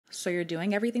So you're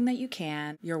doing everything that you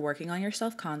can, you're working on your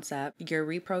self-concept, you're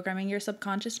reprogramming your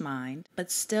subconscious mind,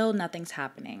 but still nothing's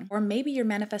happening. Or maybe you're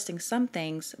manifesting some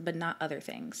things, but not other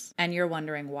things. And you're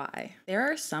wondering why. There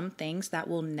are some things that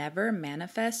will never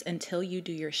manifest until you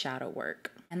do your shadow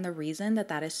work. And the reason that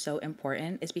that is so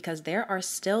important is because there are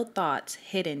still thoughts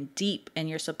hidden deep in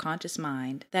your subconscious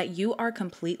mind that you are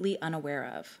completely unaware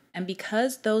of. And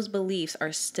because those beliefs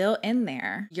are still in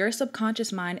there, your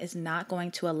subconscious mind is not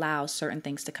going to allow certain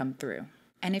things to come through.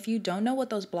 And if you don't know what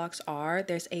those blocks are,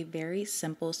 there's a very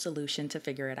simple solution to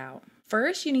figure it out.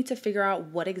 First, you need to figure out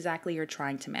what exactly you're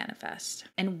trying to manifest.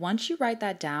 And once you write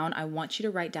that down, I want you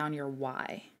to write down your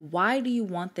why. Why do you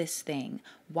want this thing?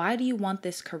 Why do you want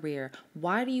this career?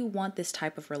 Why do you want this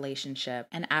type of relationship?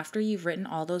 And after you've written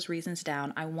all those reasons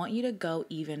down, I want you to go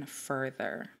even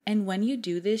further. And when you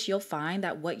do this, you'll find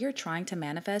that what you're trying to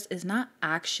manifest is not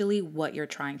actually what you're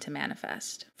trying to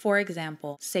manifest. For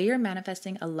example, say you're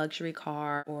manifesting a luxury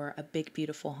car or a big,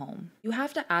 beautiful home. You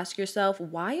have to ask yourself,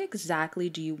 why exactly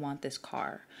do you want this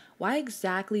car? Why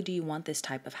exactly do you want this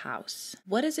type of house?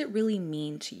 What does it really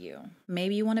mean to you?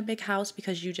 Maybe you want a big house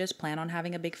because you just plan on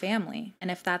having a big family.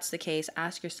 And if that's the case,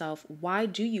 ask yourself, why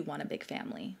do you want a big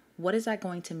family? What is that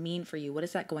going to mean for you? What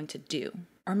is that going to do?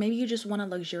 Or maybe you just want a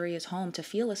luxurious home to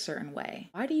feel a certain way.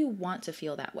 Why do you want to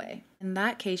feel that way? In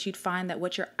that case, you'd find that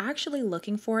what you're actually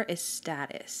looking for is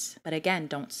status. But again,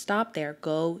 don't stop there.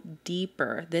 Go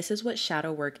deeper. This is what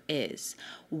shadow work is.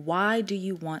 Why do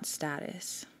you want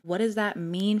status? What does that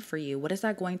mean for you? What is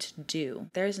that going to do?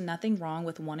 There's nothing wrong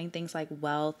with wanting things like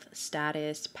wealth,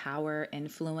 status, power,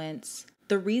 influence.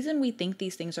 The reason we think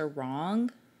these things are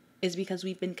wrong is because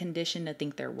we've been conditioned to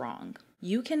think they're wrong.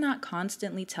 You cannot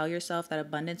constantly tell yourself that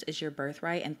abundance is your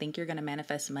birthright and think you're going to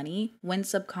manifest money when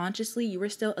subconsciously you are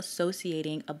still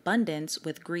associating abundance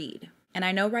with greed. And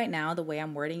I know right now the way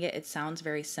I'm wording it, it sounds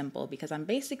very simple because I'm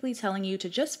basically telling you to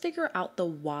just figure out the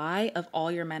why of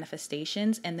all your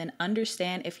manifestations and then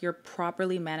understand if you're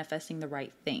properly manifesting the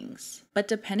right things. But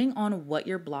depending on what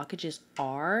your blockages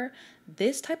are,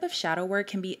 this type of shadow work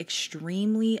can be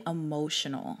extremely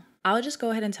emotional. I'll just go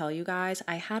ahead and tell you guys,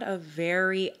 I had a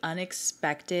very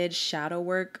unexpected shadow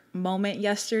work moment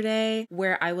yesterday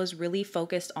where I was really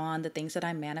focused on the things that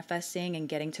I'm manifesting and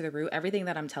getting to the root, everything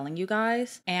that I'm telling you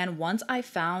guys. And once I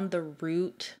found the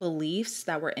root beliefs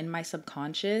that were in my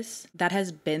subconscious that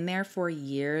has been there for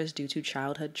years due to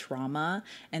childhood trauma,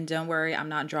 and don't worry, I'm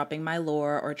not dropping my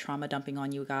lore or trauma dumping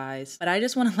on you guys, but I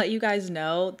just want to let you guys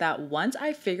know that once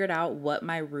I figured out what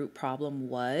my root problem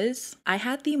was, I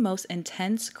had the most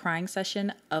intense crying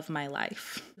session of my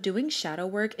life. Doing shadow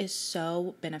work is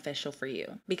so beneficial for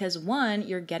you because one,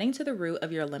 you're getting to the root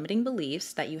of your limiting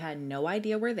beliefs that you had no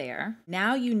idea were there.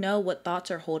 Now you know what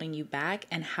thoughts are holding you back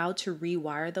and how to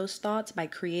rewire those thoughts by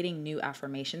creating new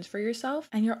affirmations for yourself.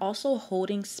 And you're also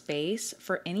holding space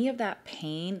for any of that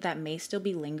pain that may still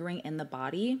be lingering in the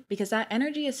body because that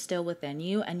energy is still within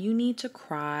you and you need to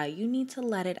cry. You need to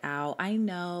let it out. I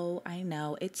know,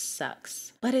 it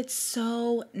sucks, but it's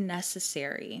so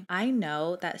necessary. I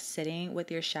know that sitting with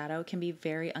your shadow can be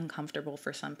very uncomfortable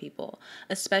for some people,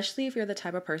 especially if you're the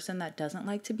type of person that doesn't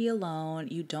like to be alone,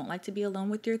 you don't like to be alone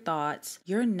with your thoughts.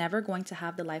 You're never going to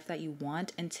have the life that you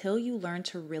want until you learn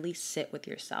to really sit with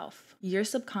yourself. Your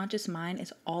subconscious mind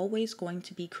is always going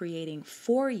to be creating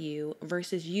for you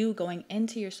versus you going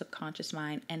into your subconscious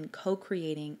mind and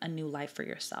co-creating a new life for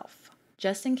yourself.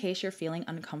 Just in case you're feeling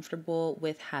uncomfortable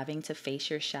with having to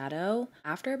face your shadow,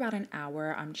 after about an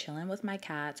hour, I'm chilling with my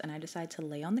cats and I decide to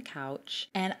lay on the couch.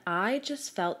 And I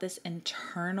just felt this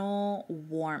internal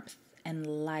warmth and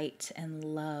light and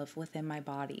love within my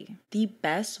body. The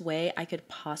best way I could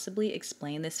possibly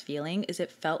explain this feeling is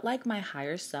it felt like my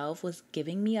higher self was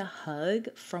giving me a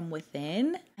hug from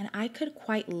within, and I could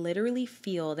quite literally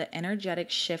feel the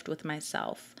energetic shift with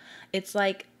myself. It's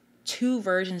like two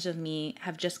versions of me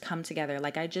have just come together,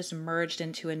 like I just merged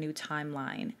into a new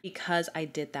timeline because I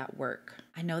did that work.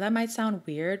 I know that might sound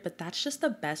weird, but that's just the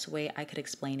best way I could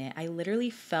explain it. I literally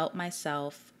felt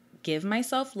myself give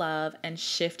myself love and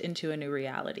shift into a new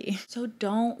reality. So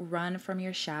don't run from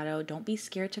your shadow. Don't be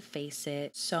scared to face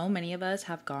it. So many of us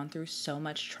have gone through so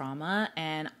much trauma,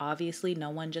 and obviously no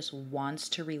one just wants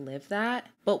to relive that.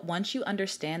 But once you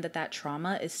understand that that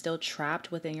trauma is still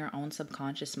trapped within your own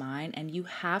subconscious mind and you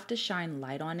have to shine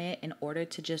light on it in order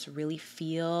to just really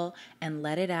feel and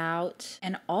let it out,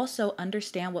 and also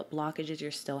understand what blockages you're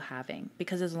still having.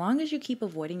 Because as long as you keep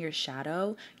avoiding your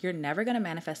shadow, you're never going to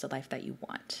manifest the life that you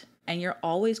want. And you're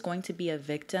always going to be a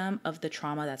victim of the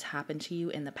trauma that's happened to you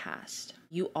in the past.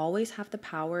 You always have the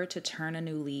power to turn a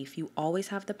new leaf. You always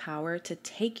have the power to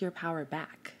take your power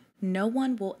back. No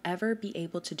one will ever be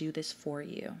able to do this for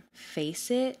you.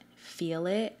 Face it, feel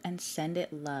it, and send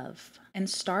it love. And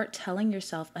start telling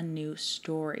yourself a new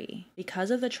story.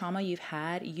 Because of the trauma you've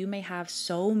had, you may have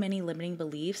so many limiting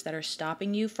beliefs that are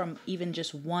stopping you from even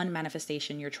just one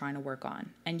manifestation you're trying to work on.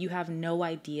 And you have no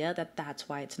idea that that's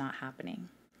why it's not happening.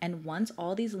 And once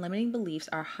all these limiting beliefs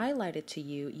are highlighted to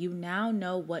you, you now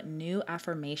know what new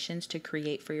affirmations to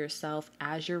create for yourself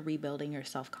as you're rebuilding your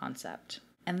self-concept.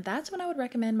 And that's when I would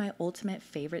recommend my ultimate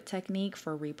favorite technique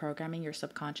for reprogramming your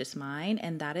subconscious mind,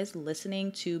 and that is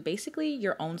listening to basically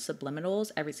your own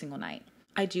subliminals every single night.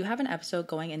 I do have an episode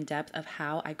going in depth of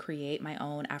how I create my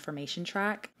own affirmation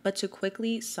track, but to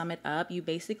quickly sum it up, you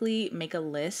basically make a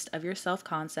list of your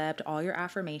self-concept, all your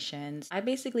affirmations. I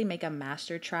basically make a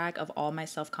master track of all my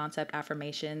self-concept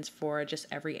affirmations for just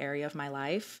every area of my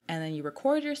life. And then you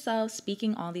record yourself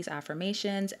speaking all these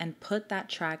affirmations and put that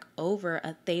track over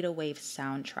a theta wave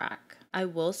soundtrack. I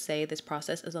will say this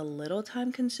process is a little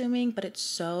time consuming, but it's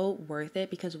so worth it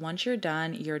because once you're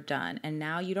done, you're done. And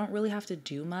now you don't really have to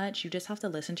do much. You just have to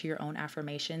listen to your own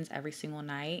affirmations every single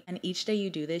night. And each day you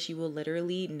do this, you will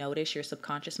literally notice your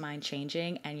subconscious mind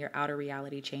changing and your outer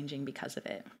reality changing because of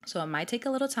it. So it might take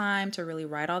a little time to really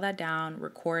write all that down,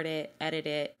 record it, edit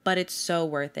it, but it's so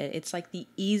worth it. It's like the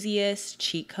easiest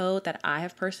cheat code that I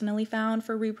have personally found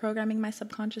for reprogramming my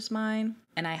subconscious mind.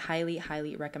 And I highly,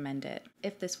 highly recommend it.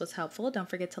 If this was helpful, don't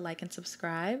forget to like and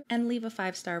subscribe and leave a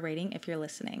 5-star rating if you're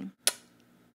listening.